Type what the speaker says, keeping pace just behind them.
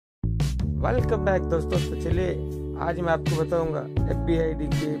Welcome back दोस्तों। तो चलिए आज मैं आपको बताऊंगा एफबी आईडी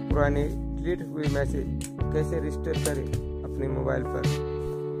के पुराने डिलीट हुए मैसेज कैसे रिस्टोर करें अपने मोबाइल पर।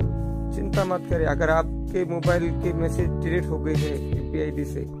 चिंता मत करें, अगर आपके मोबाइल के मैसेज डिलीट हो गए हैं एफबी आईडी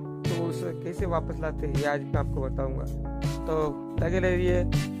से तो उसे कैसे वापस लाते हैं ये आज मैं आपको बताऊंगा। तो लगे रहिए,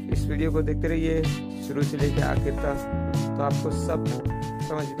 इस वीडियो को देखते रहिए शुरू से लेकर आखिर तक, तो आपको सब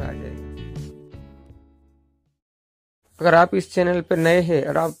समझ में आ जाएगा। अगर आप इस चैनल पर नए हैं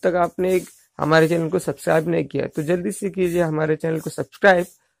और अब तक आपने हमारे चैनल को सब्सक्राइब नहीं किया तो जल्दी से कीजिए हमारे चैनल को सब्सक्राइब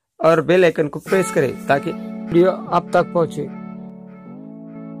और बेल आइकन को प्रेस करें ताकि वीडियो आप तक पहुंचे।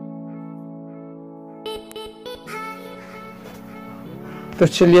 तो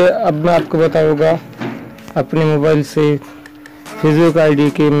चलिए अब मैं आपको बताऊंगा अपने मोबाइल से फेसबुक आईडी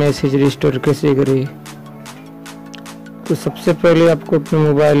के मैसेज रिस्टोर कैसे करें। तो सबसे पहले आपको अपने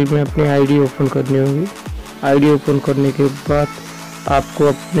मोबाइल में अपनी आईडी ओपन करनी होगी। आईडी ओपन करने के बाद आपको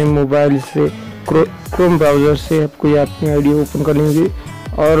अपने मोबाइल से क्रोम ब्राउज़र से आपको ये अपनी आईडी ओपन करनी होगी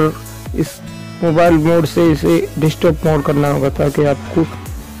और इस मोबाइल मोड से इसे डेस्कटॉप मोड करना होगा ताकि आपको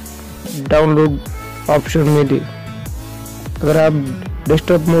डाउनलोड ऑप्शन मिले। अगर आप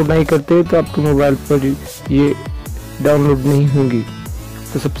डेस्कटॉप मोड नहीं करते तो आपके मोबाइल पर ये डाउनलोड नहीं होगी।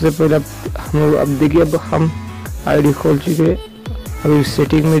 तो सबसे पहले अब देखिए, अब हम आईडी खोल चुके हैं। अभी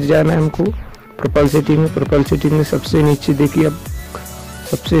सेटिंग में जाना है हमको, प्रोफाइल सेटिंग में सबसे नीचे देखिए, अब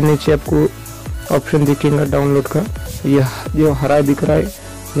सबसे नीचे आपको ऑप्शन दिखेगा डाउनलोड का। यह जो हरा दिख रहा है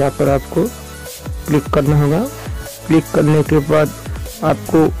यहाँ पर आपको क्लिक करना होगा। क्लिक करने के बाद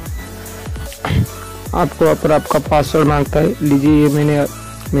आपको पर आपका पासवर्ड मांगता है। लीजिए, ये मैंने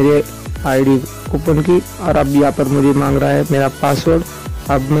मेरे आईडी ओपन की और अब यहाँ पर मुझे मांग रहा है मेरा पासवर्ड।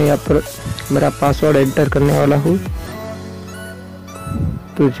 अब मैं यहाँ पर मेरा पासवर्ड एंटर करने वाला हूँ।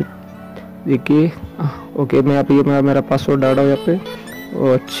 तो देखिए, ओके, मैं यहाँ पे मेरा पासवर्ड डाल रहा हूँ यहाँ पे।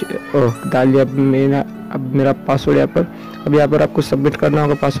 डाल दिया अब मेरा पासवर्ड यहाँ पर। अब यहाँ पर आपको सबमिट करना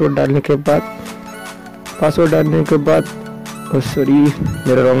होगा पासवर्ड डालने के बाद। सॉरी,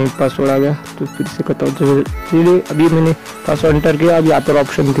 मेरा रॉन्ग पासवर्ड आ गया, तो फिर से करता हूँ। चलिए, अभी मैंने पासवर्ड एंटर किया। अब यहाँ पर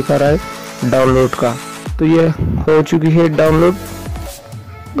ऑप्शन दिखा रहा है डाउनलोड का, तो ये हो चुकी है डाउनलोड।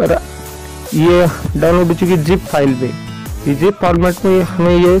 ये डाउनलोड हो चुकी है जिप फाइल पे। ये जिप फॉर्मेट में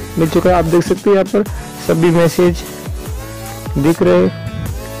हमें ये मिल चुका है। आप देख सकते हैं यहाँ पर सभी मैसेज दिख रहे,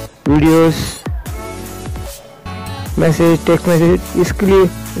 वीडियोस, मैसेज, टेक्स्ट मैसेज। इसके लिए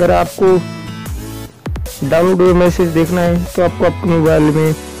अगर आपको डाउनलोड हुए मैसेज देखना है तो आपको आपके मोबाइल में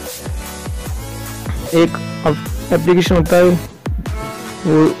एक एप्लीकेशन होता है,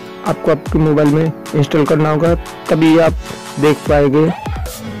 वो आपको आपके मोबाइल में इंस्टॉल करना होगा, तभी आप देख पाएंगे।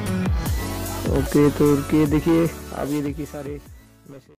 ओके, तो देखिए, अब ये देखिए सारे मैसेज।